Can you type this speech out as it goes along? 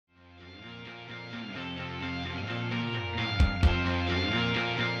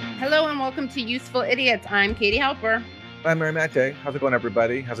Hello and welcome to Useful Idiots. I'm Katie Halper. I'm Mary Matte. How's it going,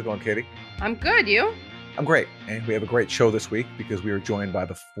 everybody? How's it going, Katie? I'm good. You? I'm great. And we have a great show this week because we are joined by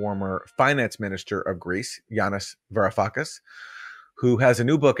the former finance minister of Greece, Yanis Varoufakis, who has a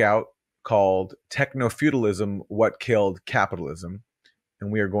new book out called Techno-Feudalism, What Killed Capitalism.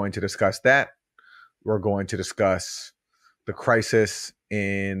 And we are going to discuss that. We're going to discuss the crisis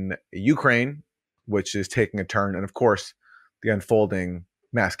in Ukraine, which is taking a turn, and of course, the unfolding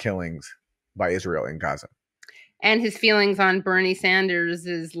mass killings by Israel in Gaza. And his feelings on Bernie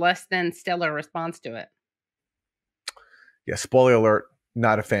Sanders' less than stellar response to it. Yeah, spoiler alert,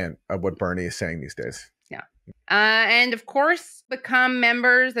 not a fan of what Bernie is saying these days. Yeah. And of course, become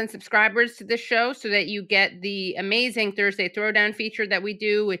members and subscribers to this show so that you get the amazing Thursday Throwdown feature that we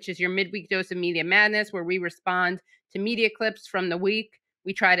do, which is your midweek dose of media madness, where we respond to media clips from the week.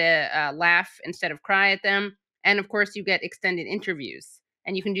 We try to laugh instead of cry at them. And of course, you get extended interviews.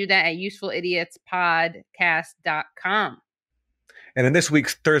 And you can do that at usefulidiots.podcast.com. And in this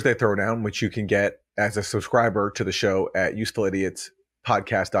week's Thursday Throwdown, which you can get as a subscriber to the show at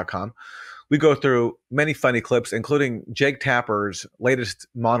usefulidiots.podcast.com, we go through many funny clips, including Jake Tapper's latest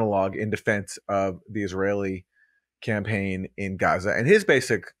monologue in defense of the Israeli campaign in Gaza. And his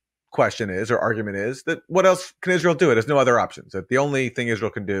basic question is, or argument is, that what else can Israel do? It has no other options. That the only thing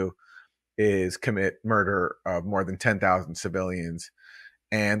Israel can do is commit murder of more than 10,000 civilians.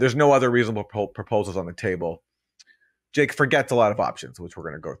 And there's no other reasonable proposals on the table. Jake forgets a lot of options, which we're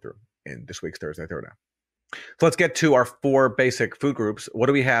going to go through in this week's Thursday Throwdown. So let's get to our four basic food groups. What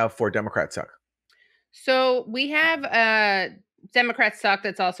do we have for Democrat suck? So we have a Democrat suck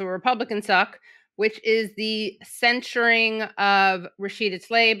that's also a Republican suck, which is the censuring of Rashida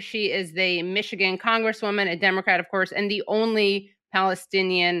Tlaib. She is the Michigan congresswoman, a Democrat, of course, and the only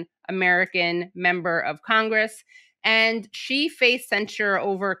Palestinian American member of Congress. And she faced censure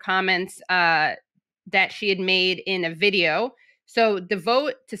over comments that she had made in a video. So the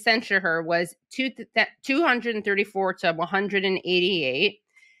vote to censure her was 234 to 188.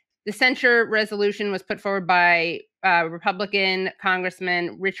 The censure resolution was put forward by Republican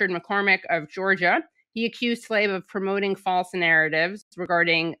Congressman Richard McCormick of Georgia. He accused Tlaib of promoting false narratives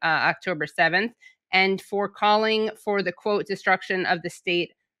regarding October 7th and for calling for the, quote, destruction of the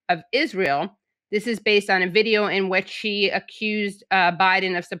state of Israel. This is based on a video in which she accused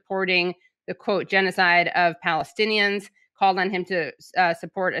Biden of supporting the, quote, genocide of Palestinians, called on him to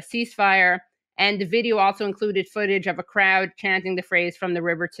support a ceasefire. And the video also included footage of a crowd chanting the phrase "from the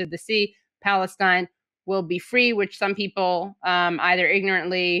river to the sea, Palestine will be free," which some people either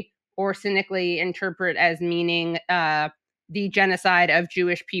ignorantly or cynically interpret as meaning the genocide of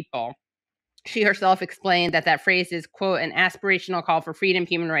Jewish people. She herself explained that that phrase is, quote, an aspirational call for freedom,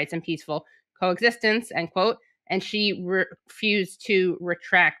 human rights, and peaceful coexistence, end quote, and she refused to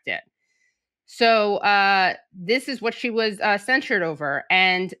retract it. So this is what she was censured over.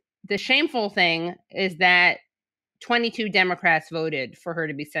 And the shameful thing is that 22 Democrats voted for her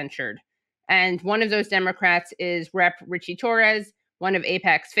to be censured. And one of those Democrats is Rep. Richie Torres, one of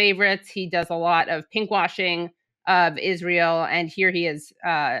AIPAC's favorites. He does a lot of pinkwashing of Israel. And here he is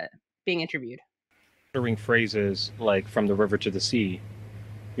being interviewed. Uttering phrases like "from the river to the sea,"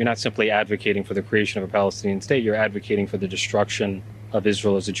 you're not simply advocating for the creation of a Palestinian state, you're advocating for the destruction of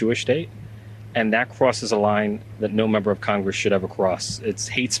Israel as a Jewish state. And that crosses a line that no member of Congress should ever cross. It's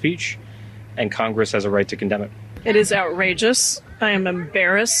hate speech, and Congress has a right to condemn it. It is outrageous. I am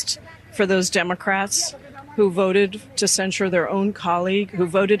embarrassed for those Democrats who voted to censure their own colleague, who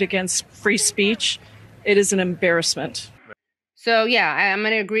voted against free speech. It is an embarrassment. So, yeah, I'm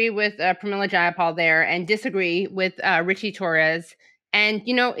going to agree with Pramila Jayapal there and disagree with Richie Torres. And,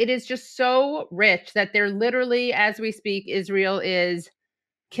 you know, it is just so rich that they're literally, as we speak, Israel is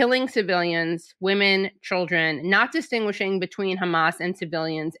killing civilians, women, children, not distinguishing between Hamas and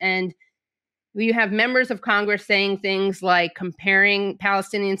civilians. And you have members of Congress saying things like comparing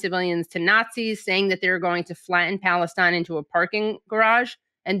Palestinian civilians to Nazis, saying that they're going to flatten Palestine into a parking garage.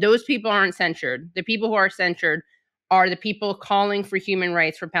 And those people aren't censured. The people who are censured are the people calling for human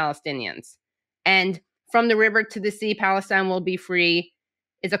rights for Palestinians. And "from the river to the sea, Palestine will be free"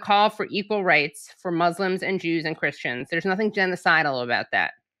 is a call for equal rights for Muslims and Jews and Christians. There's nothing genocidal about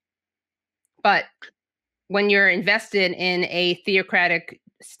that. But when you're invested in a theocratic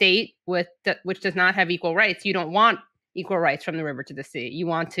state which does not have equal rights, you don't want equal rights from the river to the sea. You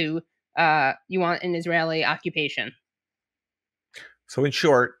want an Israeli occupation. So in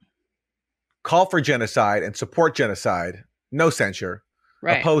short, call for genocide and support genocide, no censure.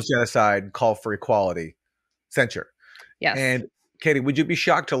 Right. Oppose genocide, call for equality, censure. Yes. And Katie, would you be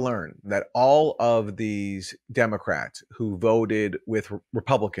shocked to learn that all of these Democrats who voted with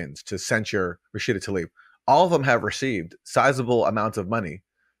Republicans to censure Rashida Tlaib, all of them have received sizable amounts of money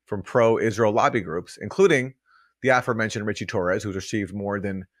from pro-Israel lobby groups, including the aforementioned Richie Torres, who's received more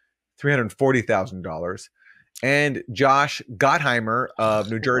than $340,000, and Josh Gottheimer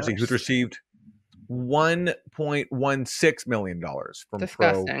of New Jersey, who's received $1.16 million from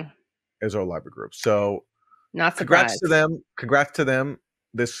pro-Israel lobby groups. So not surprised. Congrats to them.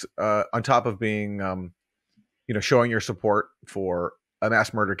 This on top of being, showing your support for a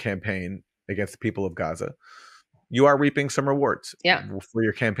mass murder campaign against the people of Gaza, you are reaping some rewards. For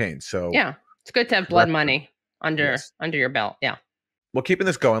your campaign. So it's good to have blood money under your belt. Yeah. Well, keeping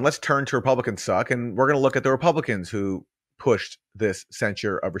this going, let's turn to Republicans Suck, and we're going to look at the Republicans who pushed this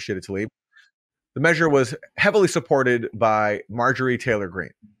censure of Rashida Tlaib. The measure was heavily supported by Marjorie Taylor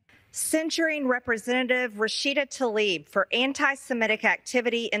Greene. Censuring Representative Rashida Tlaib for anti-Semitic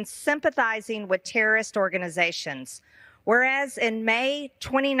activity and sympathizing with terrorist organizations. Whereas in May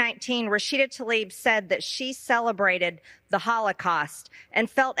 2019, Rashida Tlaib said that she celebrated the Holocaust and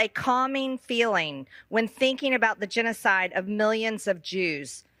felt a calming feeling when thinking about the genocide of millions of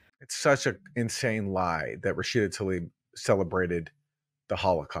Jews. It's such an insane lie that Rashida Tlaib celebrated the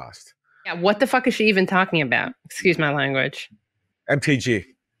Holocaust. Yeah, what the fuck is she even talking about? Excuse my language. MTG.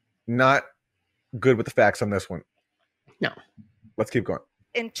 Not good with the facts on this one. No. Let's keep going.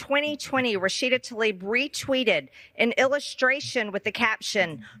 In 2020, Rashida Tlaib retweeted an illustration with the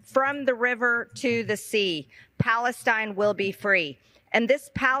caption, "From the river to the sea, Palestine will be free." And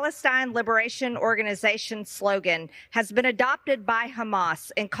this Palestine Liberation Organization slogan has been adopted by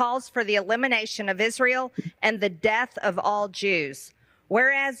Hamas and calls for the elimination of Israel and the death of all Jews.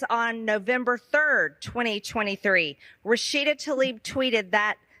 Whereas on November 3rd, 2023, Rashida Tlaib tweeted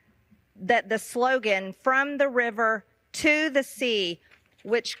that the slogan, "From the river to the sea,"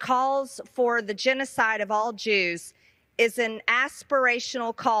 which calls for the genocide of all Jews, is an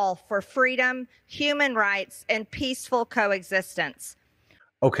aspirational call for freedom, human rights, and peaceful coexistence.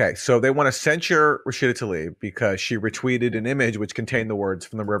 Okay, so they want to censure Rashida Tlaib because she retweeted an image which contained the words,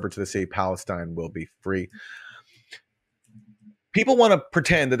 "From the river to the sea, Palestine will be free." People want to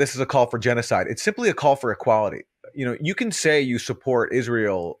pretend that this is a call for genocide. It's simply a call for equality. You can say you support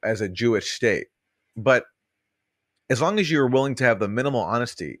Israel as a Jewish state, but as long as you're willing to have the minimal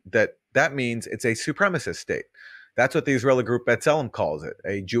honesty, that means it's a supremacist state. That's what the Israeli group B'Tselem calls it,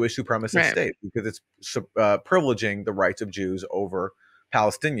 a Jewish supremacist state, because it's privileging the rights of Jews over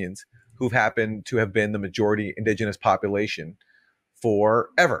Palestinians, who've happened to have been the majority indigenous population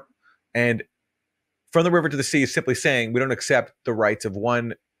forever. And From the river to the sea is simply saying we don't accept the rights of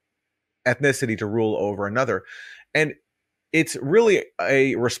one ethnicity to rule over another. And it's really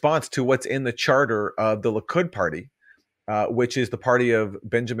a response to what's in the charter of the Likud party, which is the party of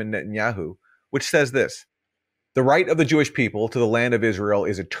Benjamin Netanyahu, which says this: the right of the Jewish people to the land of Israel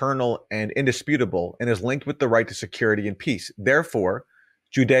is eternal and indisputable and is linked with the right to security and peace. Therefore,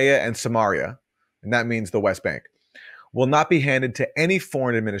 Judea and Samaria, and that means the West Bank, will not be handed to any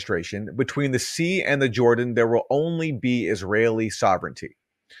foreign administration. Between the sea and the Jordan, there will only be Israeli sovereignty.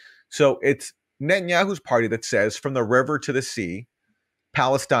 So it's Netanyahu's party that says from the river to the sea,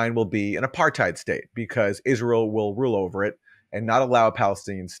 Palestine will be an apartheid state because Israel will rule over it and not allow a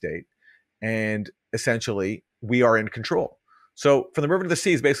Palestinian state. And essentially, we are in control. So from the river to the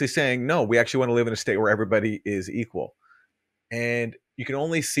sea is basically saying, no, we actually want to live in a state where everybody is equal. And you can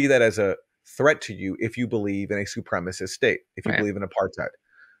only see that as a threat to you if you believe in a supremacist state, if you believe in apartheid.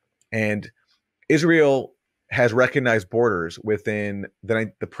 And Israel has recognized borders within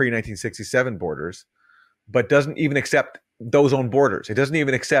the pre-1967 borders, but doesn't even accept those own borders. It doesn't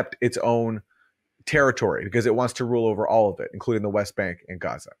even accept its own territory because it wants to rule over all of it, including the West Bank and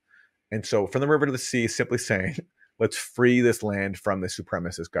Gaza. And so from the river to the sea is simply saying, let's free this land from the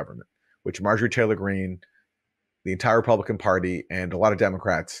supremacist government, which Marjorie Taylor Greene, the entire Republican Party, and a lot of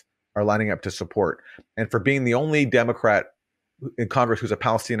Democrats are lining up to support. And for being the only Democrat in Congress who's a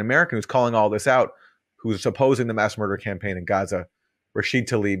Palestinian American who's calling all this out, who's opposing the mass murder campaign in Gaza, Rashida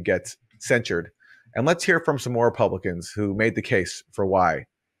Tlaib gets censured. And let's hear from some more Republicans who made the case for why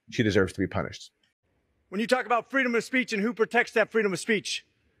she deserves to be punished. When you talk about freedom of speech and who protects that freedom of speech,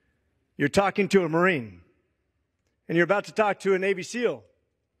 you're talking to a Marine, and you're about to talk to a Navy SEAL,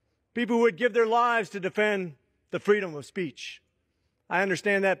 people who would give their lives to defend the freedom of speech. I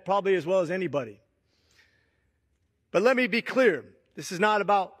understand that probably as well as anybody. But let me be clear, this is not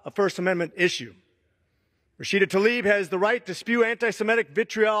about a First Amendment issue. Rashida Tlaib has the right to spew anti-Semitic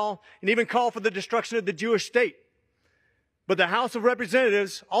vitriol and even call for the destruction of the Jewish state. But the House of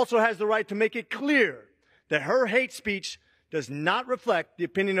Representatives also has the right to make it clear that her hate speech does not reflect the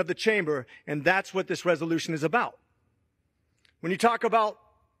opinion of the chamber, and that's what this resolution is about. When you talk about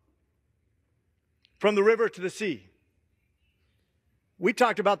from the river to the sea, we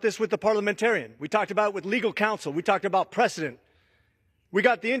talked about this with the parliamentarian. We talked about it with legal counsel. We talked about precedent. We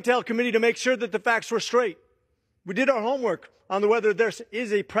got the Intel Committee to make sure that the facts were straight. We did our homework on whether there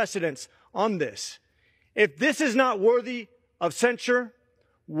is a precedence on this. If this is not worthy of censure,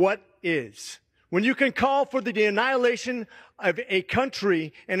 what is? When you can call for the annihilation of a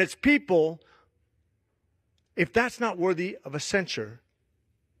country and its people, if that's not worthy of a censure,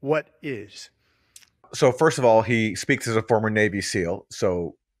 what is? So first of all, he speaks as a former Navy SEAL,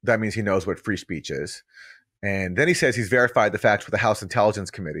 so that means he knows what free speech is. And then he says he's verified the facts with the House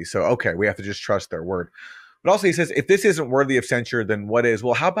Intelligence Committee. So, okay, we have to just trust their word. But also he says, if this isn't worthy of censure, then what is?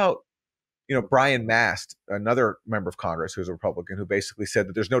 Well, how about, Brian Mast, another member of Congress who's a Republican, who basically said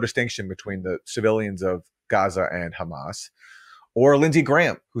that there's no distinction between the civilians of Gaza and Hamas, or Lindsey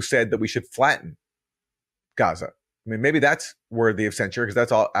Graham, who said that we should flatten Gaza. I mean, maybe that's worthy of censure because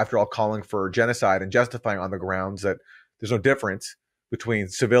that's all, after all, calling for genocide and justifying on the grounds that there's no difference between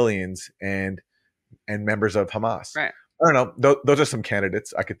civilians and members of Hamas. Right. I don't know. Those are some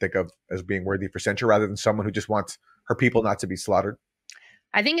candidates I could think of as being worthy for censure rather than someone who just wants her people not to be slaughtered.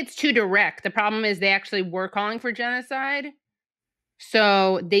 I think it's too direct. The problem is they actually were calling for genocide,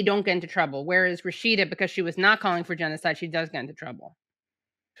 so they don't get into trouble. Whereas Rashida, because she was not calling for genocide, she does get into trouble.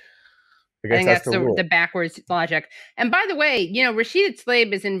 I think that's the backwards logic. And by the way, Rashida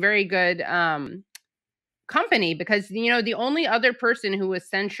Tlaib is in very good company because, the only other person who was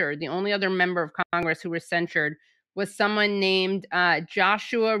censured, the only other member of Congress who was censured was someone named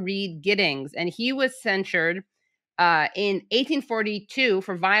Joshua Reed Giddings. And he was censured in 1842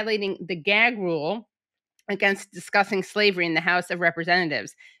 for violating the gag rule against discussing slavery in the House of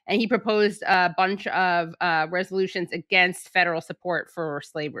Representatives. And he proposed a bunch of resolutions against federal support for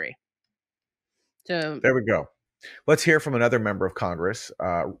slavery. So there we go. Let's hear from another member of Congress.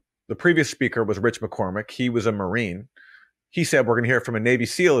 The previous speaker was Rich McCormick. He was a Marine. He said we're going to hear from a Navy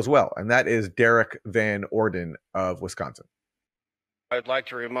SEAL as well, and that is Derek Van Orden of Wisconsin. I'd like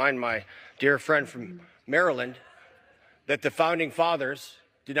to remind my dear friend from Maryland that the founding fathers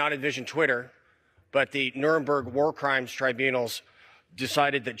did not envision Twitter, but the Nuremberg War Crimes Tribunals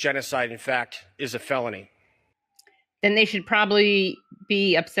decided that genocide, in fact, is a felony. Then they should probably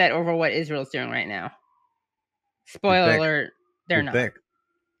be upset over what Israel's doing right now. Spoiler alert, they're not.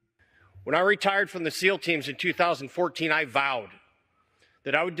 When I retired from the SEAL teams in 2014, I vowed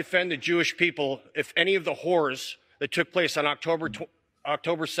that I would defend the Jewish people if any of the horrors that took place on October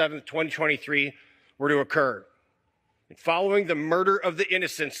 7th, 2023 were to occur. And following the murder of the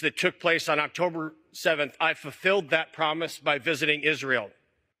innocents that took place on October 7th, I fulfilled that promise by visiting Israel.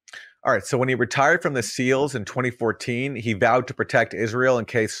 All right, so when he retired from the SEALs in 2014, he vowed to protect Israel in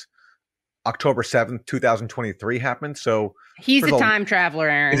case October 7th, 2023 happened. So he's a time traveler,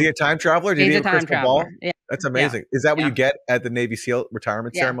 Aaron. Is he a time traveler? Did he's he have a crystal ball? Yeah. That's amazing. Yeah. Is that what you get at the Navy SEAL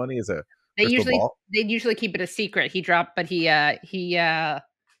retirement ceremony? Is a crystal ball? They usually keep it a secret. He dropped the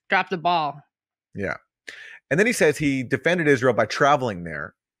ball. Yeah. And then he says he defended Israel by traveling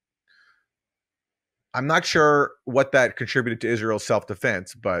there. I'm not sure what that contributed to Israel's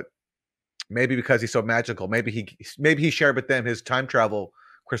self-defense, but maybe because he's so magical. Maybe he shared with them his time travel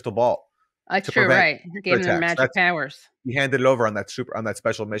crystal ball. That's true, right? He gave them magic powers. He handed it over on that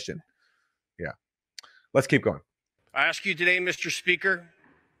special mission. Yeah. Let's keep going. I ask you today, Mr. Speaker,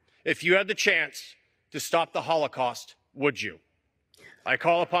 if you had the chance to stop the Holocaust, would you? I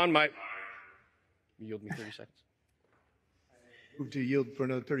call upon my... Yield me 30 seconds. Move to yield for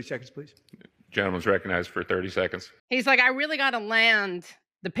another 30 seconds, please. Gentleman's recognized for 30 seconds. He's like, I really got to land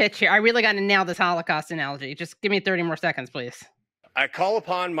the pitch here. I really got to nail this Holocaust analogy. Just give me 30 more seconds, please. I call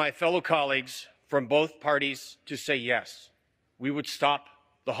upon my fellow colleagues from both parties to say yes. We would stop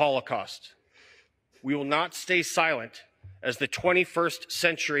the Holocaust. We will not stay silent as the 21st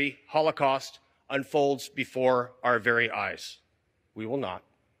century Holocaust unfolds before our very eyes. We will not.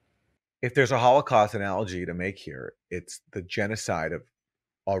 If there's a Holocaust analogy to make here, it's the genocide of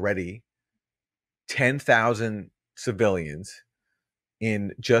already 10,000 civilians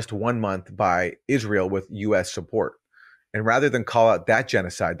in just 1 month by Israel with U.S. support. And rather than call out that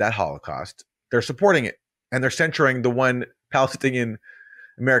genocide, that Holocaust, they're supporting it. And they're censuring the one Palestinian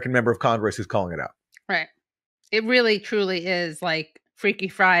American member of Congress who's calling it out. Right. It really, truly is like Freaky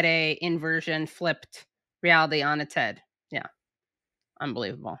Friday inversion, flipped reality on its head. Yeah.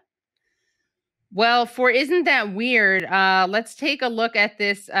 Unbelievable. Well, for Isn't That Weird, let's take a look at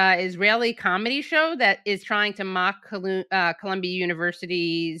this Israeli comedy show that is trying to mock Columbia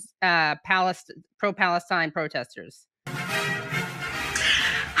University's pro-Palestine protesters.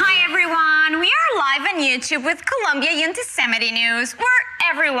 YouTube with Colombia Anti-Semitic News, where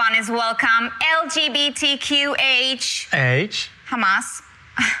everyone is welcome. LGBTQH. H? Hamas.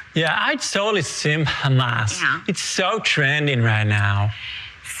 Yeah, I totally sim Hamas. Yeah. It's so trending right now.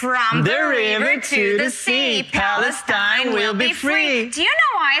 From the river to the sea, Palestine will be free. Do you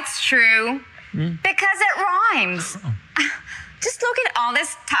know why it's true? Because it rhymes. Just look at all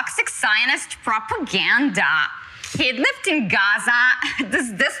this toxic Zionist propaganda. Kid lived in Gaza.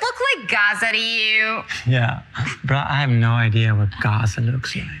 Does this look like Gaza to you? Yeah, bro, I have no idea what Gaza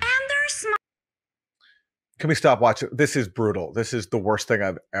looks like. And there's Can we stop watching? This is brutal. This is the worst thing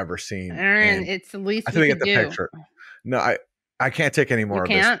I've ever seen. Aaron, it's the least I think we we get can the do. picture. No, I can't take any more You of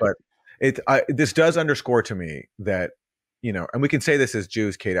this, can't? but this does underscore to me that, and we can say this as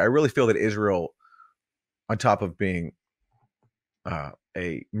Jews, Katie, I really feel that Israel, on top of being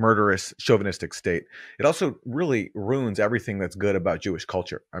a murderous, chauvinistic state, it also really ruins everything that's good about Jewish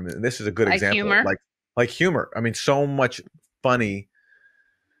culture. I mean, this is a good Like example. humor? Like humor. I mean, so much funny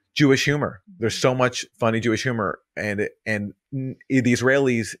Jewish humor. There's so much funny Jewish humor, and the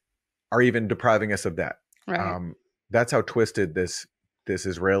Israelis are even depriving us of that. Right. That's how twisted this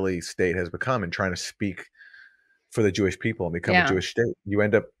Israeli state has become, and trying to speak for the Jewish people and become a Jewish state. You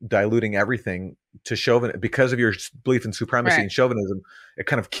end up diluting everything to chauvinism because of your belief in supremacy and chauvinism. It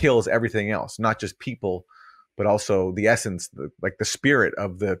kind of kills everything else, not just people, but also the essence, the spirit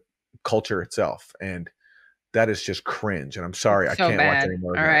of the culture itself. And that is just cringe. And I'm sorry, I can't watch any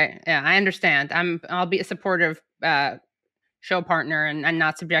more of that. All right. Yeah, I understand. I'll be a supportive show partner and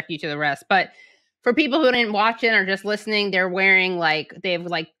not subject you to the rest. But for people who didn't watch it or just listening, they're wearing they have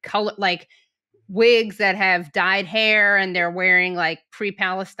color wigs that have dyed hair, and they're wearing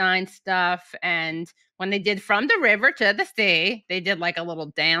pre-Palestine stuff. And when they did From the River to the Sea, they did a little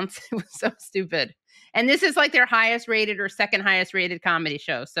dance. It was so stupid. And this is their highest rated or second highest rated comedy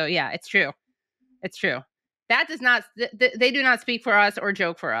show. So yeah, it's true. It's true. That does not, they do not speak for us or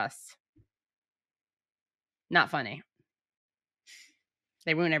joke for us. Not funny.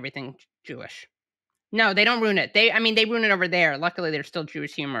 They ruin everything Jewish. No, they don't ruin it. They ruin it over there. Luckily, there's still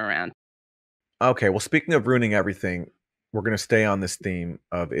Jewish humor around. Okay, well, speaking of ruining everything, we're going to stay on this theme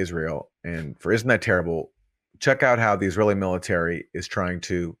of Israel. And for Isn't That Terrible, check out how the Israeli military is trying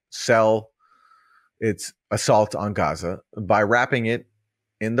to sell its assault on Gaza by wrapping it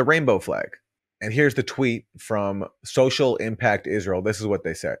in the rainbow flag. And here's the tweet from Social Impact Israel. This is what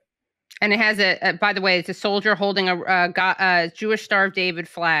they said. And it has by the way, it's a soldier holding a Jewish Star of David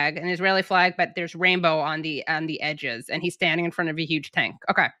flag, an Israeli flag, but there's rainbow on the edges, and he's standing in front of a huge tank.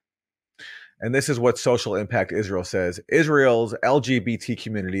 Okay. And this is what Social Impact Israel says. Israel's LGBT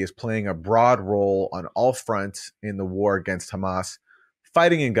community is playing a broad role on all fronts in the war against Hamas,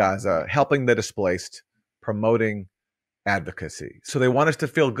 fighting in Gaza, helping the displaced, promoting advocacy. So they want us to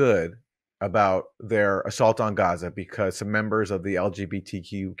feel good about their assault on Gaza because some members of the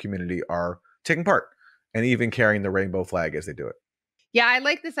LGBTQ community are taking part and even carrying the rainbow flag as they do it. Yeah, I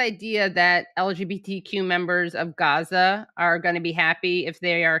like this idea that LGBTQ members of Gaza are going to be happy if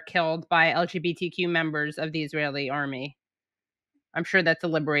they are killed by LGBTQ members of the Israeli army. I'm sure that's a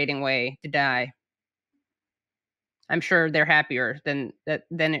liberating way to die. I'm sure they're happier than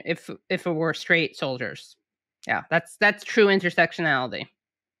if it were straight soldiers. Yeah, that's true intersectionality.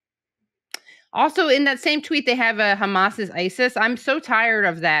 Also, in that same tweet, they have Hamas is ISIS. I'm so tired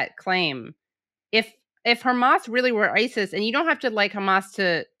of that claim. If Hamas really were ISIS, and you don't have to like Hamas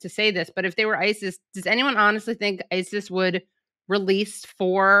to say this, but if they were ISIS, does anyone honestly think ISIS would release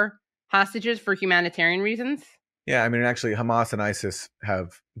 4 hostages for humanitarian reasons? Yeah, I mean, actually, Hamas and ISIS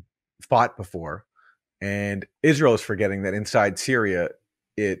have fought before, and Israel is forgetting that inside Syria,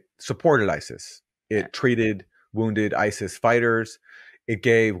 it supported ISIS. It treated wounded ISIS fighters. It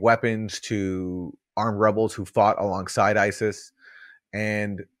gave weapons to armed rebels who fought alongside ISIS.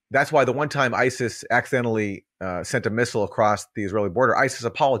 And that's why the one time ISIS accidentally sent a missile across the Israeli border, ISIS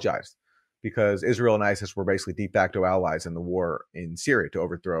apologized because Israel and ISIS were basically de facto allies in the war in Syria to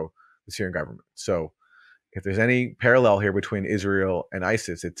overthrow the Syrian government. So if there's any parallel here between Israel and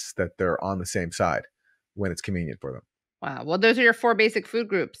ISIS, it's that they're on the same side when it's convenient for them. Wow. Well, those are your 4 basic food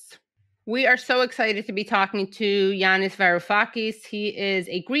groups. We are so excited to be talking to Yanis Varoufakis. He is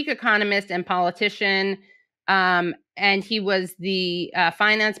a Greek economist and politician, and he was the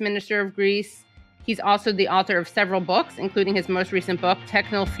finance minister of Greece. He's also the author of several books, including his most recent book,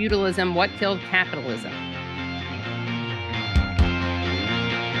 Techno-Feudalism: What Killed Capitalism.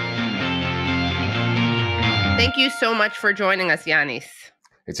 Thank you so much for joining us, Yanis.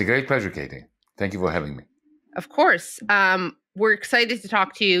 It's a great pleasure, Katie. Thank you for having me. Of course. we're excited to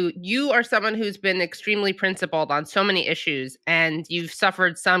talk to you. You are someone who's been extremely principled on so many issues, and you've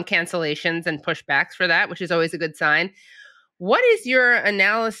suffered some cancellations and pushbacks for that, which is always a good sign. What is your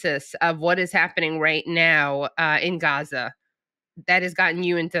analysis of what is happening right now in Gaza that has gotten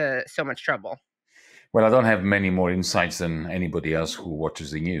you into so much trouble? Well, I don't have many more insights than anybody else who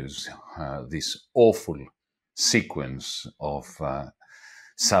watches the news. This awful sequence of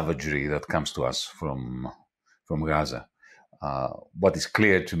savagery that comes to us from Gaza. What is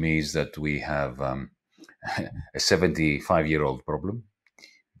clear to me is that we have a 75-year-old problem,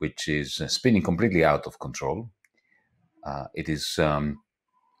 which is spinning completely out of control. It is,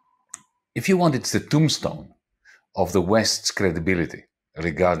 if you want, it's the tombstone of the West's credibility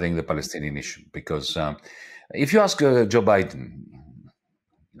regarding the Palestinian issue. Because if you ask Joe Biden,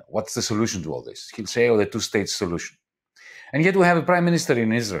 what's the solution to all this? He'll say, the two-state solution. And yet we have a prime minister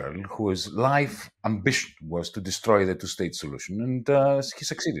in Israel whose life ambition was to destroy the two-state solution, and he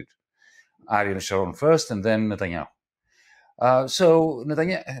succeeded. Ariel Sharon first, and then Netanyahu. So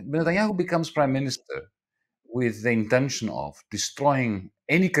Netanyahu becomes prime minister with the intention of destroying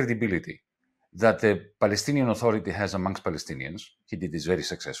any credibility that the Palestinian Authority has amongst Palestinians. He did this very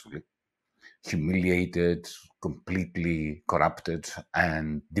successfully. Humiliated, completely corrupted,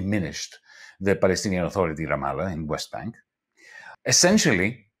 and diminished the Palestinian Authority Ramallah in West Bank.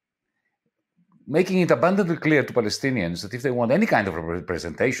 Essentially, making it abundantly clear to Palestinians that if they want any kind of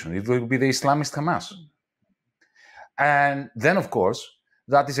representation, it will be the Islamist Hamas. And then, of course,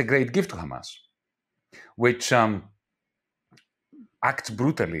 that is a great gift to Hamas, which acts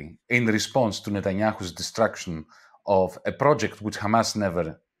brutally in response to Netanyahu's destruction of a project which Hamas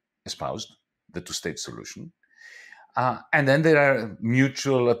never espoused, the two-state solution. And then there are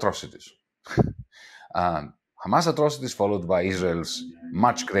mutual atrocities. Hamas atrocities followed by Israel's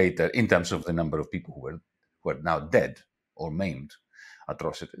much greater, in terms of the number of people who are now dead or maimed,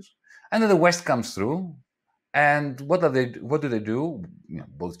 atrocities. And then the West comes through, and what do they do?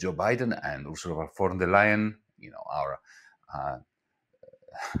 Both Joe Biden and Ursula von der Leyen, our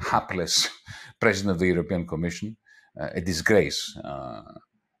hapless president of the European Commission, a disgrace,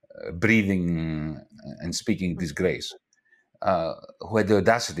 breathing and speaking disgrace. Who had the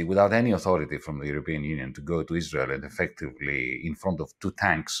audacity, without any authority from the European Union, to go to Israel and effectively, in front of 2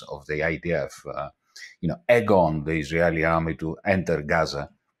 tanks of the IDF, egg on the Israeli army to enter Gaza,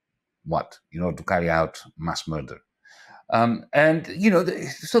 in order to carry out mass murder.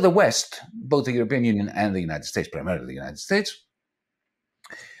 So the West, both the European Union and the United States, primarily the United States,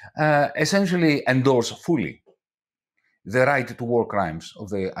 essentially endorse fully the right to war crimes of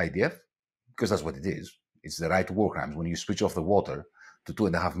the IDF, because that's what it is. It's the right to war crimes. When you switch off the water to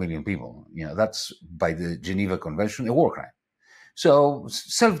 2.5 million people, that's by the Geneva Convention, a war crime. So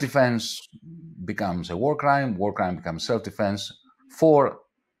self-defense becomes a war crime becomes self-defense for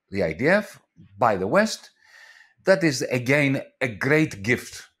the IDF by the West. That is, again, a great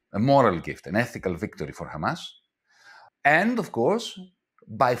gift, a moral gift, an ethical victory for Hamas. And, of course,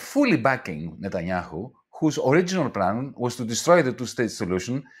 by fully backing Netanyahu, whose original plan was to destroy the two-state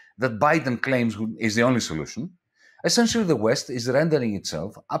solution that Biden claims is the only solution. Essentially, the West is rendering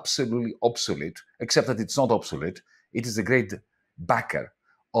itself absolutely obsolete, except that it's not obsolete. It is a great backer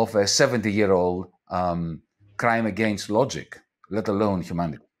of a 70-year-old crime against logic, let alone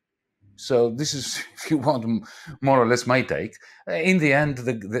humanity. So this is, if you want, more or less my take. In the end,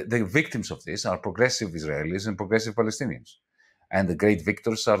 the victims of this are progressive Israelis and progressive Palestinians. And the great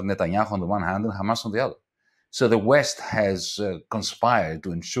victors are Netanyahu on the one hand and Hamas on the other. So the West has conspired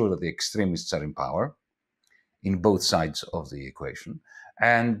to ensure that the extremists are in power in both sides of the equation,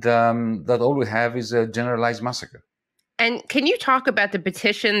 and that all we have is a generalized massacre. And can you talk about the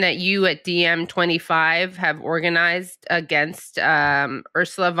petition that you at DM25 have organized against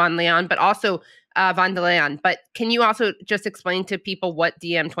Ursula von der Leyen, but also von der Leyen? But can you also just explain to people what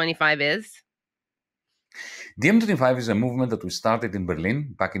DM25 is? DM25 is a movement that we started in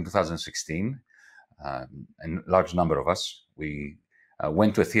Berlin back in 2016. A large number of us, we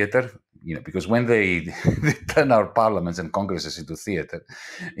went to a theater, because when they turn our parliaments and congresses into theater,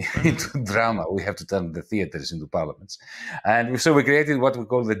 into drama, we have to turn the theaters into parliaments. And so we created what we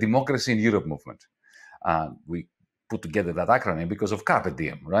call the Democracy in Europe movement. We put together that acronym because of Carpe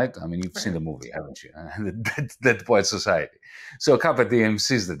Diem, right? I mean, you've seen the movie, haven't you? The Dead Poets Society. So Carpe Diem,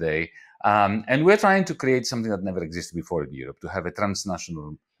 seize the day. And we're trying to create something that never existed before in Europe, to have a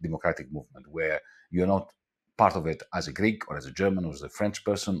transnational democratic movement where you're not part of it as a Greek or as a German or as a French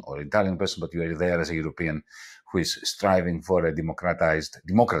person or Italian person, but you are there as a European who is striving for a democratized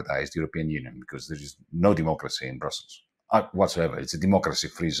European Union, because there is no democracy in Brussels whatsoever. It's a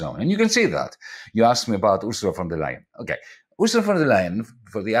democracy-free zone. And you can see that. You asked me about Ursula von der Leyen. Okay, Ursula von der Leyen,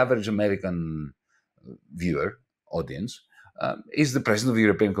 for the average American viewer, audience, is the president of the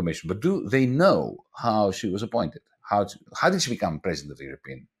European Commission. But do they know how she was appointed? How did she become president of the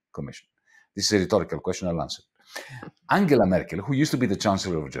European Commission? This is a rhetorical question. I'll answer. Angela Merkel, who used to be the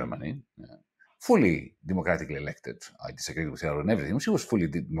Chancellor of Germany, fully democratically elected. I disagree with her on everything. She was fully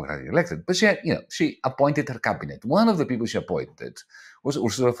democratically elected, but she appointed her cabinet. One of the people she appointed was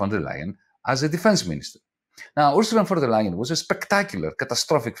Ursula von der Leyen as a defense minister. Now, Ursula von der Leyen was a spectacular,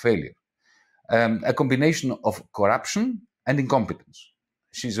 catastrophic failure, a combination of corruption and incompetence.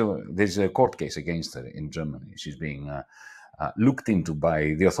 There's a court case against her in Germany. She's being looked into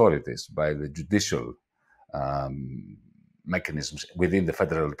by the authorities, by the judicial mechanisms within the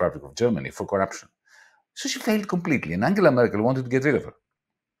Federal Republic of Germany for corruption. So she failed completely, and Angela Merkel wanted to get rid of her.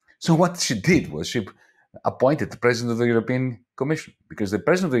 So what she did was she appointed the president of the European Commission, because the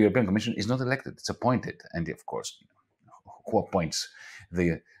president of the European Commission is not elected, it's appointed. And of course, who appoints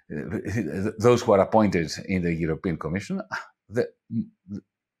those who are appointed in the European Commission?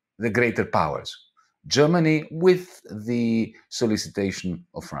 The greater powers. Germany with the solicitation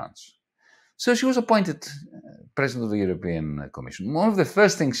of France. So she was appointed president of the European Commission. One of the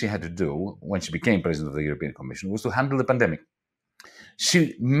first things she had to do when she became president of the European Commission was to handle the pandemic.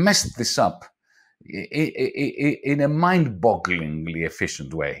 She messed this up in a mind-bogglingly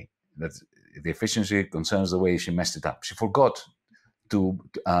efficient way. That the efficiency concerns the way she messed it up. She forgot to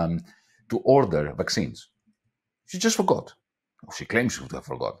order vaccines. She just forgot. She claims she would have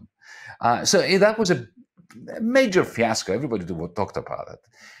forgotten. So that was a major fiasco. Everybody talked about it.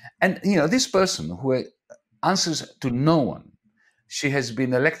 And, this person who answers to no one, she has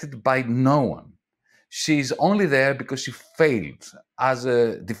been elected by no one. She's only there because she failed as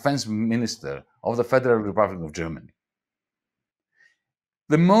a defense minister of the Federal Republic of Germany.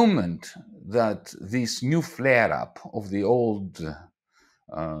 The moment that this new flare-up of the old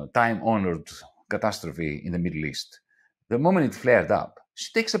time-honored catastrophe in the Middle East, the moment it flared up,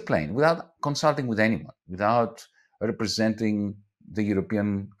 she takes a plane without consulting with anyone, without representing the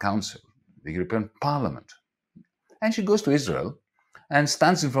European Council, the European Parliament. And she goes to Israel and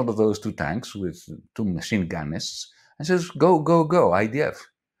stands in front of those two tanks with two machine gunnists and says, go, go, go, IDF.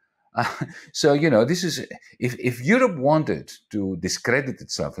 So, this is, if Europe wanted to discredit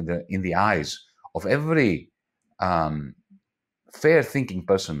itself in the eyes of every fair-thinking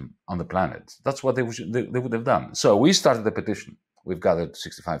person on the planet, that's what they would have done. So we started a petition. We've gathered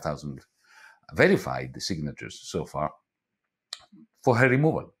 65,000 verified signatures so far for her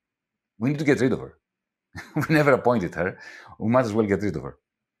removal. We need to get rid of her. We never appointed her. We might as well get rid of her.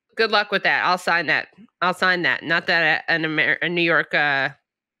 Good luck with that. I'll sign that. Not that a New Yorker's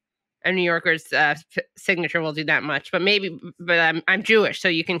signature will do that much, but maybe. But I'm Jewish, so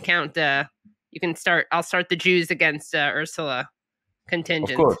you can count. I'll start the Jews against Ursula contingent.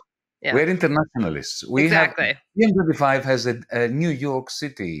 Of course, yeah. We're internationalists. Exactly. PM25 has a New York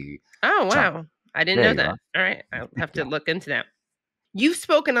City. Oh wow! I didn't know that. All right, I'll have to look into that. You've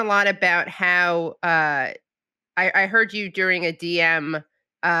spoken a lot about how I heard you during a DM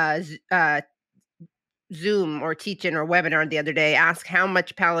Zoom or teach-in or webinar the other day ask how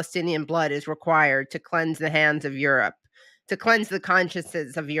much Palestinian blood is required to cleanse the hands of Europe, to cleanse the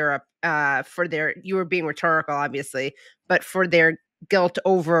consciences of Europe for their, you were being rhetorical obviously, but for their guilt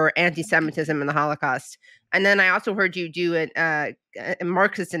over anti-Semitism and the Holocaust. And then I also heard you do a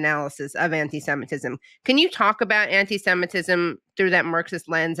Marxist analysis of anti-Semitism. Can you talk about anti-Semitism through that Marxist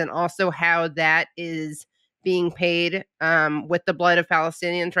lens and also how that is being paid with the blood of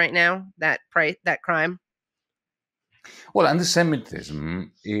Palestinians right now, that crime? Well,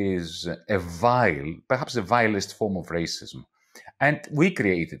 anti-Semitism is perhaps the vilest form of racism. And we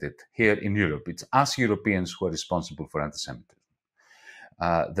created it here in Europe. It's us Europeans who are responsible for anti-Semitism.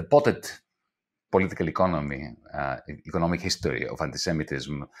 The potted political economic history of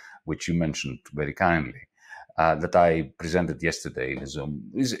anti-Semitism, which you mentioned very kindly, that I presented yesterday in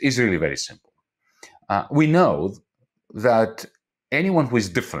Zoom, is really very simple. We know that anyone who is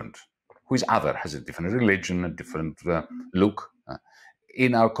different, who is other, has a different religion, a different look,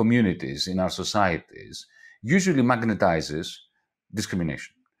 in our communities, in our societies, usually magnetizes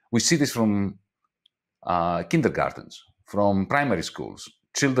discrimination. We see this from kindergartens, from primary schools.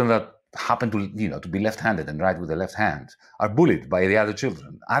 Children that happen to be left-handed and write with the left hand are bullied by the other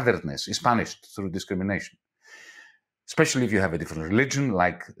children. Otherness is punished through discrimination. Especially if you have a different religion,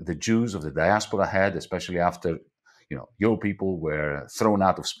 like the Jews of the diaspora had, especially after, your people were thrown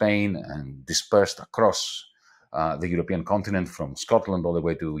out of Spain and dispersed across the European continent, from Scotland all the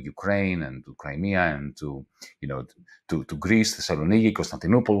way to Ukraine and to Crimea and to Greece, Thessaloniki,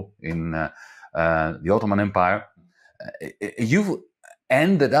 Constantinople in the Ottoman Empire. you've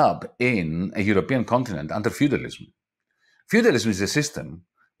ended up in a European continent under feudalism. Feudalism is a system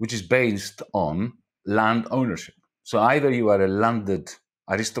which is based on land ownership. So either you are a landed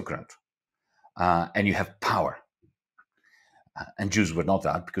aristocrat and you have power, and Jews were not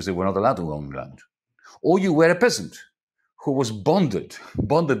that because they were not allowed to own land, or you were a peasant who was bonded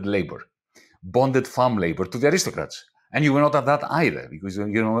labor, bonded farm labor to the aristocrats. And you were not at that either, because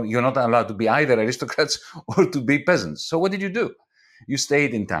you're not allowed to be either aristocrats or to be peasants. So what did you do? You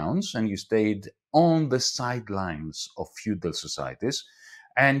stayed in towns and you stayed on the sidelines of feudal societies,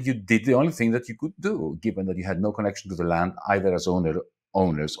 and you did the only thing that you could do, given that you had no connection to the land, either as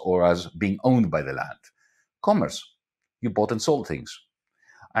owners or as being owned by the land. Commerce. You bought and sold things.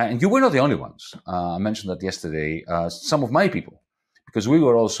 And you were not the only ones. I mentioned that yesterday. Some of my people, because we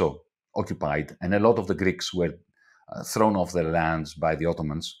were also occupied, and a lot of the Greeks were thrown off their lands by the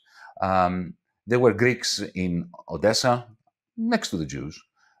Ottomans. There were Greeks in Odessa, next to the Jews,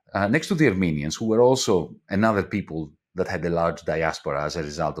 next to the Armenians, who were also another people that had a large diaspora as a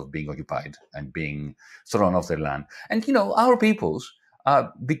result of being occupied and being thrown off their land. And, our peoples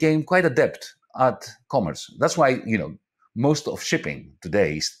became quite adept at commerce. That's why, most of shipping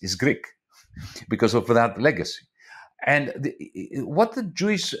today is Greek, because of that legacy. And what the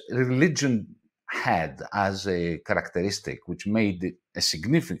Jewish religion had as a characteristic, which made it a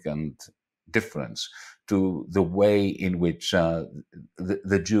significant difference to the way in which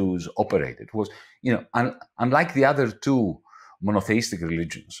the Jews operated, was, unlike the other two monotheistic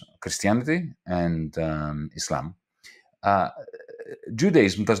religions, Christianity and Islam,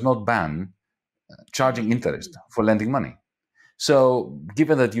 Judaism does not ban charging interest for lending money. So,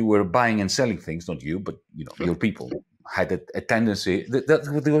 given that you were buying and selling things, not you, but your people had a tendency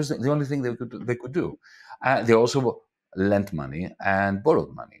that was the only thing they could do. They also lent money and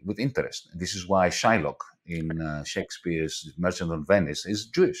borrowed money with interest. This is why Shylock in Shakespeare's Merchant of Venice is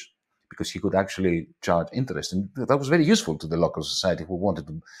Jewish, because he could actually charge interest, and that was very useful to the local society who wanted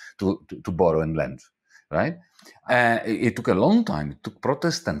to borrow and lend. Right? It took a long time. It took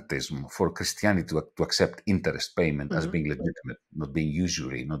Protestantism for Christianity to accept interest payment as being legitimate, not being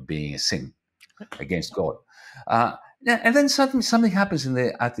usury, not being a sin against God. And then suddenly something happens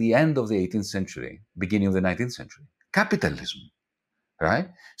at the end of the 18th century, beginning of the 19th century. Capitalism, right?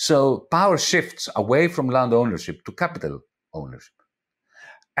 So power shifts away from land ownership to capital ownership.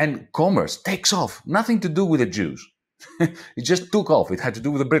 And commerce takes off. Nothing to do with the Jews. It just took off. It had to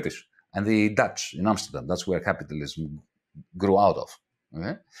do with the British and the Dutch in Amsterdam. That's where capitalism grew out of.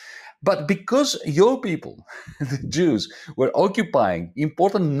 Okay? But because your people, the Jews, were occupying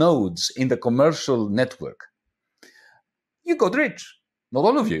important nodes in the commercial network, you got rich. Not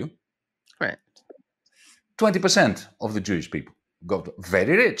all of you. Right. 20% of the Jewish people got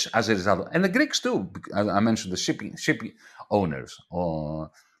very rich as a result. And the Greeks too. I mentioned the shipping owners of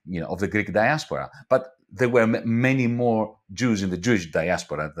the Greek diaspora. But there were many more Jews in the Jewish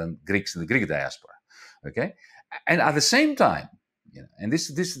diaspora than Greeks in the Greek diaspora. Okay? And at the same time, and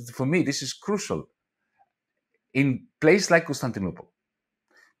this for me, this is crucial, in places like Constantinople,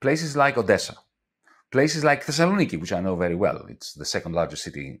 places like Odessa, places like Thessaloniki, which I know very well, it's the second largest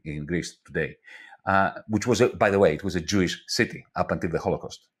city in Greece today, which was, by the way, it was a Jewish city up until the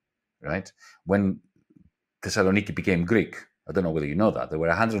Holocaust, right? When Thessaloniki became Greek, I don't know whether you know that, there were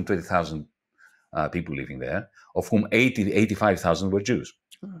 120,000 people living there, of whom 85,000 were Jews.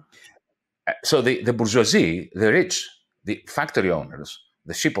 So the bourgeoisie, the rich, the factory owners,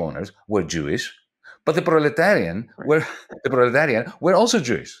 the ship owners were Jewish, but the proletarian were also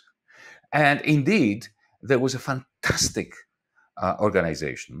Jewish. And indeed, there was a fantastic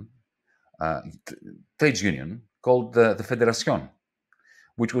organization, trades union, called the Federation,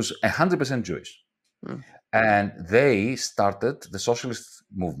 which was 100% Jewish. And they started the socialist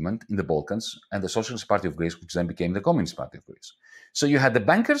movement in the Balkans and the Socialist Party of Greece, which then became the Communist Party of Greece. So you had the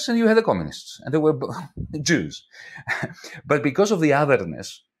bankers and you had the communists, and they were Jews. But because of the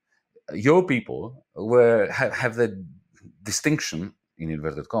otherness, your people have the distinction, in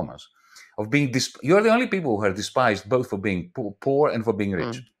inverted commas, of being you're the only people who are despised both for being poor and for being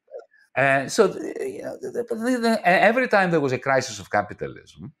rich. And so every time there was a crisis of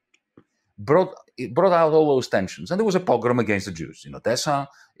capitalism, it brought out all those tensions, and there was a pogrom against the Jews in Odessa,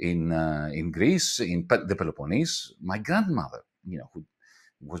 in Greece, in the Peloponnese. My grandmother, who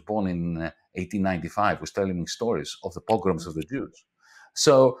was born in 1895, was telling me stories of the pogroms of the Jews.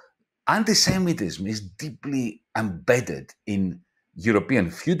 So anti-Semitism is deeply embedded in European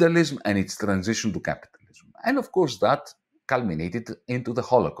feudalism and its transition to capitalism, and of course that culminated into the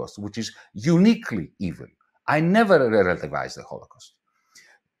Holocaust, which is uniquely evil. I never relativize the Holocaust.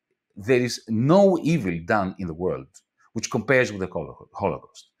 There is no evil done in the world which compares with the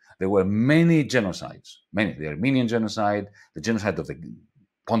Holocaust. There were many genocides, the Armenian genocide, the genocide of the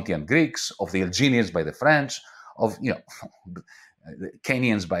Pontian Greeks, of the Algerians by the French, of the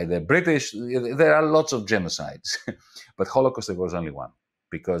Kenyans by the British. There are lots of genocides, but Holocaust there was only one,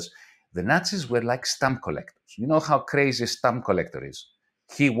 because the Nazis were like stamp collectors. You know how crazy a stamp collector is.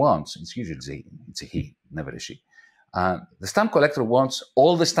 He wants, it's usually it's a he, never a she. The stamp collector wants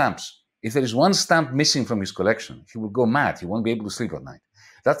all the stamps. If there is one stamp missing from his collection, he will go mad. He won't be able to sleep at night.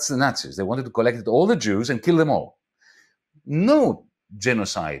 That's the Nazis. They wanted to collect all the Jews and kill them all. No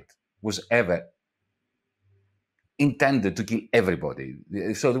genocide was ever intended to kill everybody.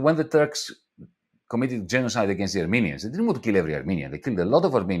 So when the Turks committed genocide against the Armenians, they didn't want to kill every Armenian. They killed a lot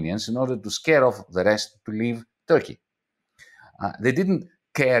of Armenians in order to scare off the rest to leave Turkey. They didn't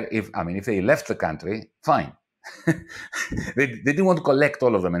care if they left the country, fine. They didn't want to collect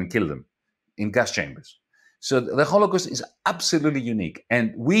all of them and kill them in gas chambers. So the Holocaust is absolutely unique,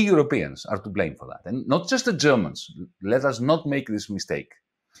 and we Europeans are to blame for that. And not just the Germans. Let us not make this mistake.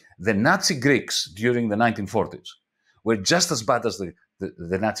 The Nazi Greeks during the 1940s were just as bad as the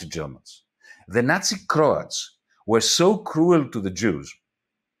Nazi Germans. The Nazi Croats were so cruel to the Jews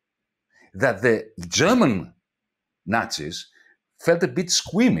that the German Nazis felt a bit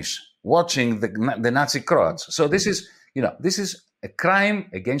squeamish watching the Nazi Croats. So this is a crime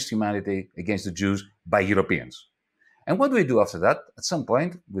against humanity, against the Jews by Europeans. And what do we do after that? At some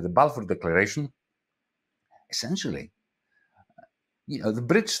point, with the Balfour Declaration, essentially, the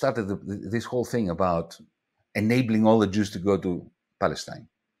Brits started this whole thing about enabling all the Jews to go to Palestine.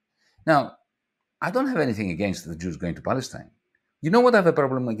 Now, I don't have anything against the Jews going to Palestine. You know what I have a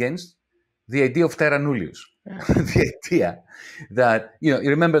problem against? The idea of terra nullius. The idea that, you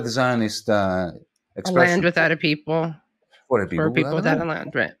remember the Zionist expression. A land without a people. For a people, without a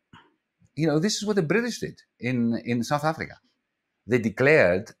land, right. This is what the British did in South Africa. They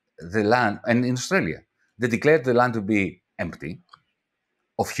declared the land, and in Australia, they declared the land to be empty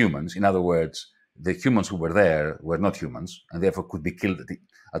of humans. In other words, the humans who were there were not humans, and therefore could be killed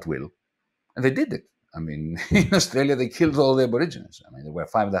at will. And they did it. In Australia, they killed all the Aborigines. There were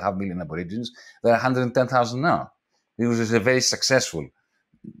 5.5 million Aborigines. There are 110,000 now. It was a very successful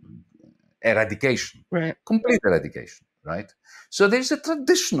eradication, right? Complete eradication, right? So there's a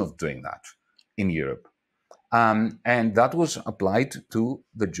tradition of doing that in Europe. And that was applied to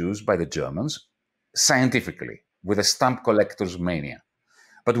the Jews by the Germans scientifically, with a stamp collector's mania.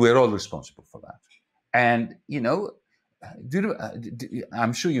 But we're all responsible for that. And,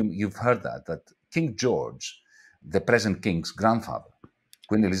 I'm sure you've heard that King George, the present king's grandfather,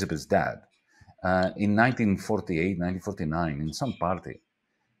 Queen Elizabeth's dad, in 1948, 1949, in some party,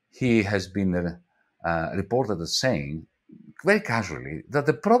 he has been reported as saying, very casually, that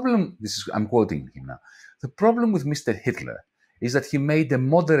the problem, I'm quoting him now, the problem with Mr. Hitler is that he made a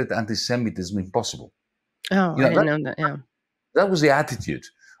moderate anti-Semitism impossible. Oh, I didn't know that, yeah. That was the attitude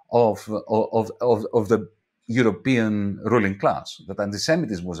of the European ruling class, that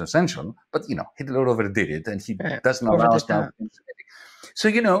anti-Semitism was essential, but, Hitler overdid it, and he doesn't allow us now. So,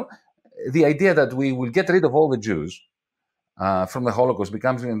 the idea that we will get rid of all the Jews from the Holocaust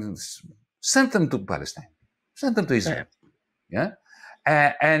becomes, send them to Palestine, send them to Israel, yeah?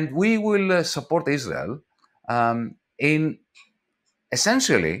 And we will support Israel in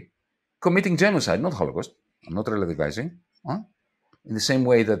essentially committing genocide, not Holocaust. I'm not relativizing. In the same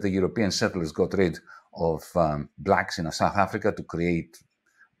way that the European settlers got rid of blacks in South Africa to create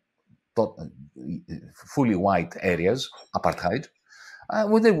fully white areas, apartheid.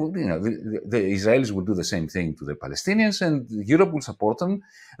 The Israelis will do the same thing to the Palestinians, and Europe will support them.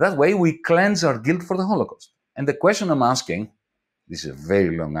 That way, we cleanse our guilt for the Holocaust. And the question I'm asking, this is a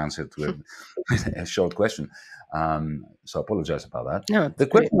very long answer to a short question, so I apologize about that. No, the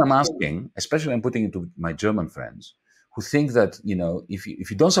question I'm asking, especially I'm putting it to my German friends, who think that,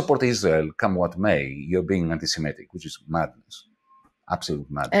 if you don't support Israel, come what may, you're being anti-Semitic, which is madness, absolute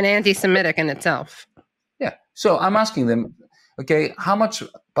madness. And anti-Semitic in itself. Yeah. So I'm asking them, okay, how much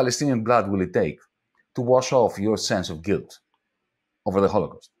Palestinian blood will it take to wash off your sense of guilt over the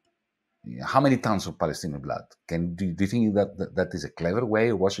Holocaust? How many tons of Palestinian blood? Do you think that is a clever way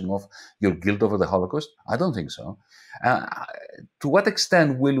of washing off your guilt over the Holocaust? I don't think so. To what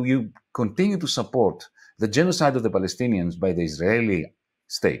extent will you continue to support the genocide of the Palestinians by the Israeli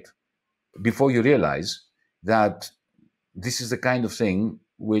state before you realize that this is the kind of thing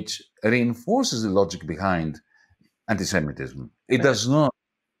which reinforces the logic behind anti-Semitism? It does not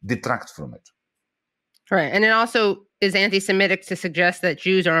detract from it. Right. And it also is anti-Semitic to suggest that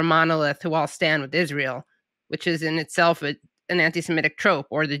Jews are a monolith who all stand with Israel, which is in itself an anti-Semitic trope,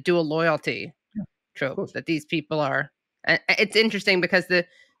 or the dual loyalty trope, that these people are It's interesting because the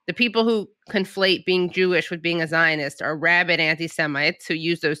people who conflate being Jewish with being a Zionist are rabid anti-Semites who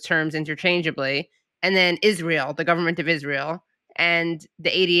use those terms interchangeably, and then Israel, the government of Israel, and the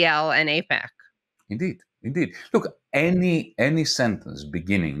ADL and AIPAC. Indeed. Look, any sentence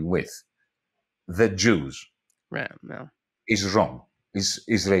beginning with the Jews is wrong, is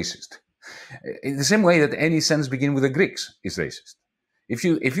racist. In the same way that any sentence beginning with the Greeks is racist. If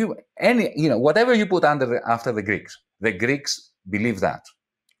you whatever you put after the Greeks believe that.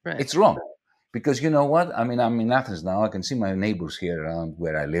 Right. It's wrong. Because you know what? I mean, I'm in Athens now. I can see my neighbors here around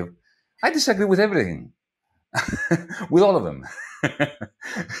where I live. I disagree with everything, with all of them.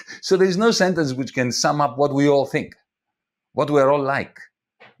 So there's no sentence which can sum up what we all think, what we're all like,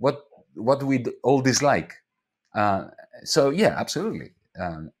 what we all dislike. So yeah, absolutely.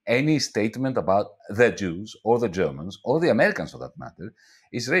 Any statement about the Jews or the Germans or the Americans, for that matter,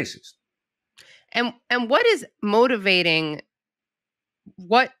 is racist. And what is motivating?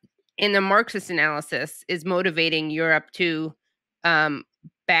 What in the Marxist analysis is motivating Europe to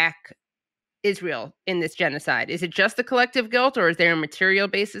back Israel in this genocide? Is it just the collective guilt, or is there a material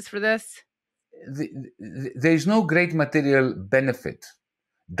basis for this? There is no great material benefit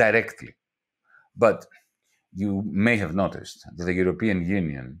directly, but you may have noticed that the European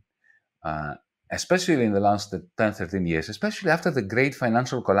Union, especially in the last 10, 13 years, especially after the great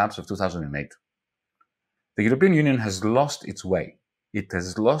financial collapse of 2008, the European Union has lost its way. It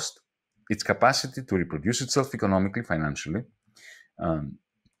has lost its capacity to reproduce itself economically, financially.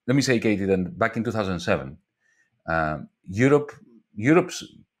 Let me say, Katie, that back in 2007, Europe's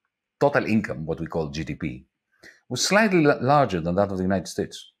total income, what we call GDP, was slightly larger than that of the United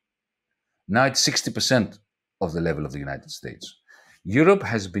States. Now it's 60% of the level of the United States. Europe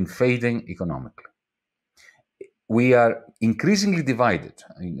has been fading economically. We are increasingly divided.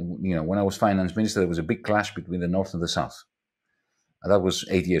 When I was finance minister, there was a big clash between the North and the South. That was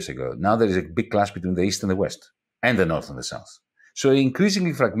 8 years ago. Now there is a big clash between the East and the West, and the North and the South. So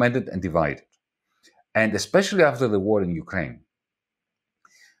increasingly fragmented and divided. And especially after the war in Ukraine,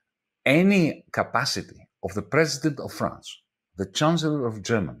 any capacity of the President of France, the Chancellor of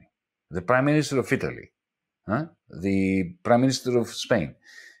Germany, the Prime Minister of Italy, the Prime Minister of Spain,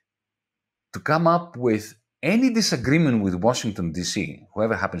 to come up with any disagreement with Washington, D.C.,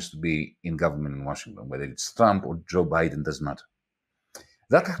 whoever happens to be in government in Washington, whether it's Trump or Joe Biden, doesn't matter.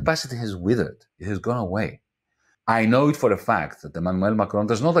 That capacity has withered. It has gone away. I know it for a fact that Emmanuel Macron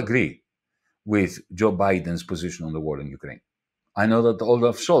does not agree with Joe Biden's position on the war in Ukraine. I know that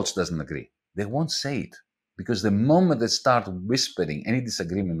Olaf Scholz doesn't agree. They won't say it, because the moment they start whispering any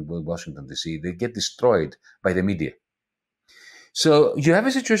disagreement with Washington, D.C., they get destroyed by the media. So you have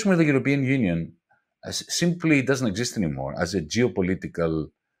a situation where the European Union simply doesn't exist anymore as a geopolitical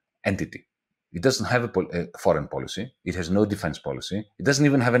entity. It doesn't have a foreign policy. It has no defense policy. It doesn't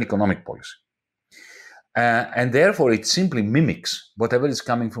even have an economic policy. And therefore, it simply mimics whatever is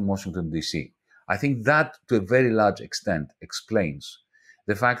coming from Washington, D.C. I think that, to a very large extent, explains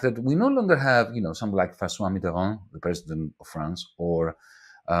the fact that we no longer have, somebody like François Mitterrand, the president of France, or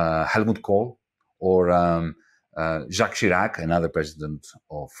Helmut Kohl, or Jacques Chirac, another president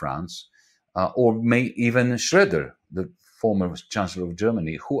of France, or even Schroeder, the former Chancellor of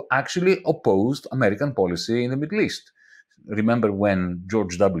Germany, who actually opposed American policy in the Middle East. Remember when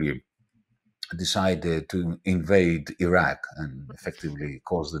George W. decided to invade Iraq and effectively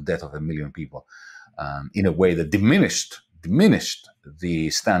cause the death of 1 million people in a way that diminished the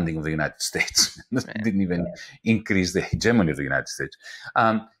standing of the United States, didn't even increase the hegemony of the United States.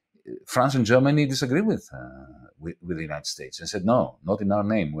 France and Germany disagreed with the United States and said, no, not in our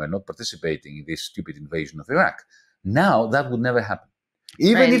name. We're not participating in this stupid invasion of Iraq. Now that would never happen.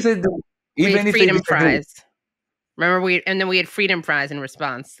 Even if they do. Even if freedom they fries. Remember, we had freedom fries in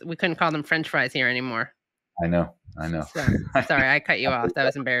response. We couldn't call them French fries here anymore. I know. So, sorry, I cut you off. That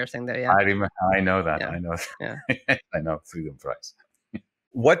was embarrassing, though. Yeah, I know that. Yeah. I know. Yeah. I know freedom fries.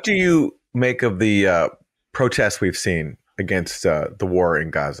 What do you make of the protests we've seen against the war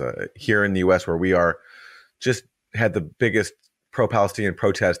in Gaza here in the U.S., where we are just had the biggest pro-Palestinian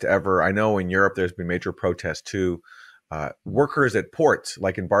protest ever? I know in Europe there's been major protests too. Workers at ports,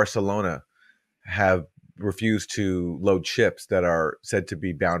 like in Barcelona, have refused to load ships that are said to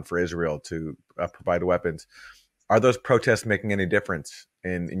be bound for Israel to provide weapons. Are those protests making any difference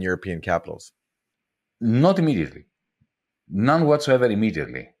in European capitals? Not immediately. None whatsoever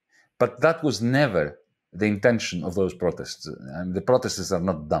immediately. But that was never the intention of those protests. And the protesters are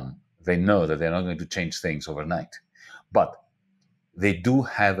not dumb. They know that they're not going to change things overnight. But they do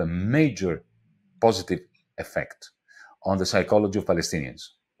have a major positive effect on the psychology of Palestinians,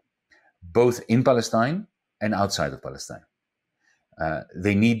 both in Palestine and outside of Palestine.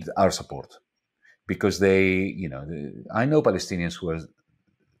 They need our support because I know Palestinians who are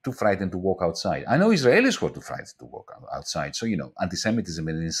too frightened to walk outside. I know Israelis who are too frightened to walk outside. So, anti-Semitism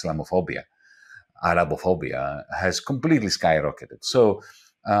and Islamophobia, Arabophobia has completely skyrocketed. So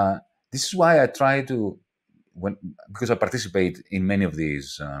this is why I try to, because I participate in many of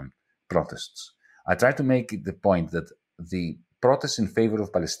these protests, I try to make the point that the protests in favor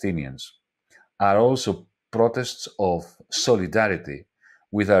of Palestinians are also protests of solidarity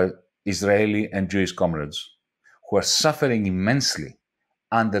with our Israeli and Jewish comrades who are suffering immensely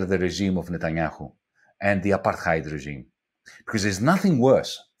under the regime of Netanyahu and the apartheid regime. Because there's nothing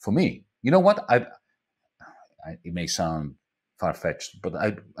worse for me. You know what? It may sound far-fetched, but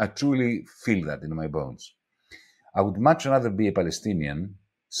I truly feel that in my bones. I would much rather be a Palestinian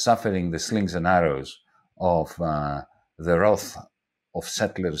suffering the slings and arrows of the wrath of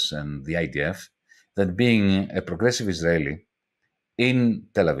settlers and the IDF than being a progressive Israeli in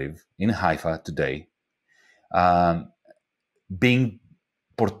Tel Aviv, in Haifa today, being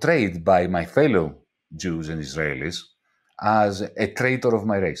portrayed by my fellow Jews and Israelis as a traitor of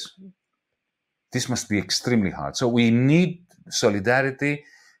my race. This must be extremely hard. So we need solidarity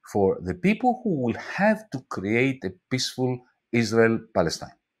for the people who will have to create a peaceful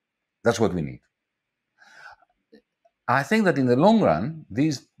Israel-Palestine. That's what we need. I think that in the long run,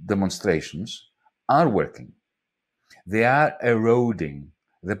 these demonstrations are working. They are eroding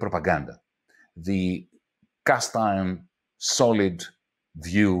the propaganda, the cast iron, solid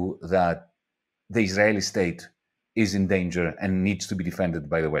view that the Israeli state is in danger and needs to be defended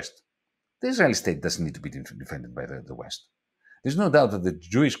by the West. The Israeli state doesn't need to be defended by the West. There's no doubt that the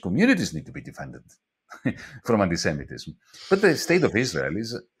Jewish communities need to be defended from anti-Semitism. But the state of Israel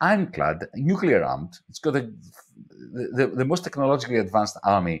is ironclad, nuclear armed. It's got the most technologically advanced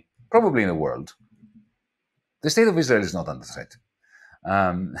army probably in the world. The state of Israel is not under threat.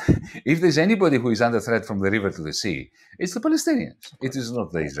 If there's anybody who is under threat from the river to the sea, it's the Palestinians. It is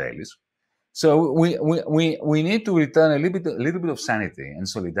not the Israelis. So we need to return a little bit of sanity and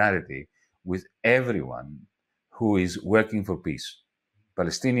solidarity with everyone who is working for peace,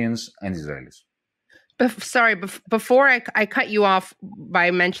 Palestinians and Israelis. Before I cut you off by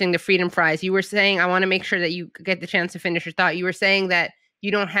mentioning the freedom fries, you were saying, I want to make sure that you get the chance to finish your thought. You were saying that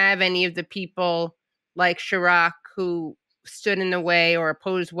you don't have any of the people like Chirac who stood in the way or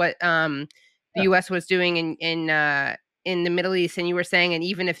opposed what the U.S. was doing in the Middle East, and you were saying, and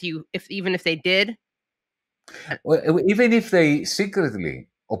even if they did, well, even if they secretly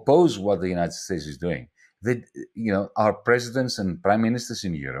oppose what the United States is doing, our presidents and prime ministers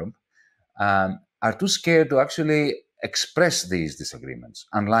in Europe are too scared to actually express these disagreements,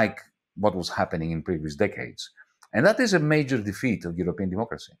 unlike what was happening in previous decades. And that is a major defeat of European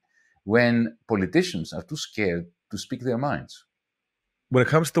democracy, when politicians are too scared to speak their minds. When it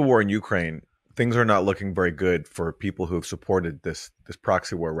comes to the war in Ukraine, things are not looking very good for people who have supported this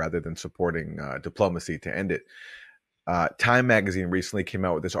proxy war rather than supporting diplomacy to end it. Time magazine recently came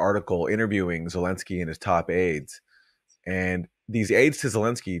out with this article interviewing Zelensky and his top aides. And these aides to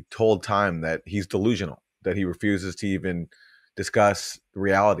Zelensky told Time that he's delusional, that he refuses to even discuss the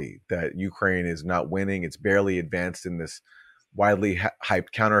reality that Ukraine is not winning. It's barely advanced in this widely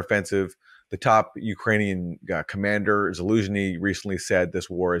hyped counteroffensive. The top Ukrainian commander, Zaluzhny, recently said this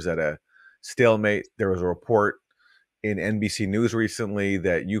war is at a stalemate. There was a report in NBC News recently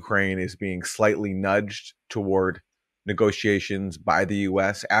that Ukraine is being slightly nudged toward negotiations by the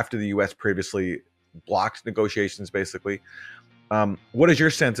U.S. after the U.S. previously blocked negotiations, basically. What is your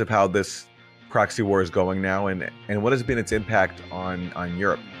sense of how this proxy war is going now, and what has been its impact on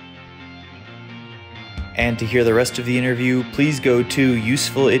Europe? And to hear the rest of the interview, please go to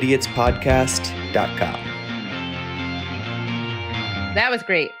usefulidiotspodcast.com. That was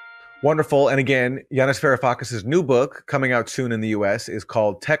great. Wonderful. And again, Yanis Varoufakis' new book coming out soon in the U.S. is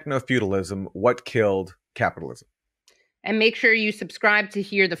called Techno-Feudalism: What Killed Capitalism. And make sure you subscribe to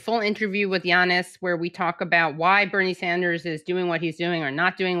hear the full interview with Yanis, where we talk about why Bernie Sanders is doing what he's doing or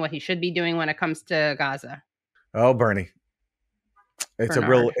not doing what he should be doing when it comes to Gaza. Oh, Bernie. It's a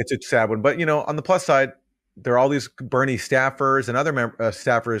sad one. But, on the plus side, there are all these Bernie staffers and other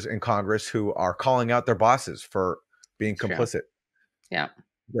staffers in Congress who are calling out their bosses for being complicit. True. Yeah.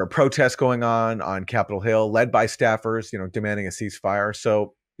 There are protests going on Capitol Hill, led by staffers, demanding a ceasefire.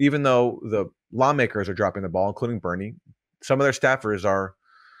 So even though the lawmakers are dropping the ball, including Bernie, some of their staffers are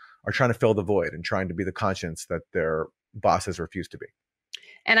trying to fill the void and trying to be the conscience that their bosses refuse to be.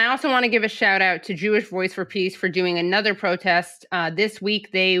 And I also want to give a shout out to Jewish Voice for Peace for doing another protest. This week,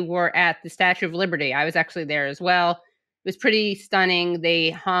 they were at the Statue of Liberty. I was actually there as well. was pretty stunning.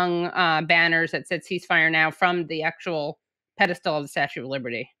 They hung banners that said ceasefire now from the actual pedestal of the Statue of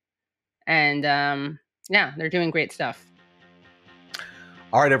Liberty. And yeah, they're doing great stuff.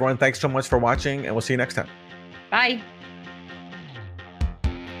 All right, everyone. Thanks so much for watching, and we'll see you next time. Bye.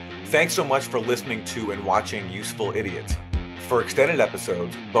 Thanks so much for listening to and watching Useful Idiots. For extended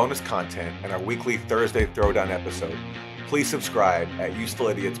episodes, bonus content, and our weekly Thursday Throwdown episode, please subscribe at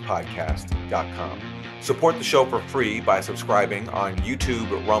usefulidiots.podcast.com. Support the show for free by subscribing on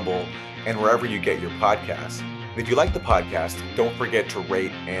YouTube, Rumble, and wherever you get your podcasts. And if you like the podcast, don't forget to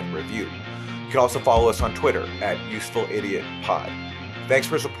rate and review. You can also follow us on Twitter at UsefulIdiotPod. Thanks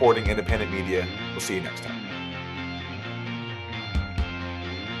for supporting independent media. We'll see you next time.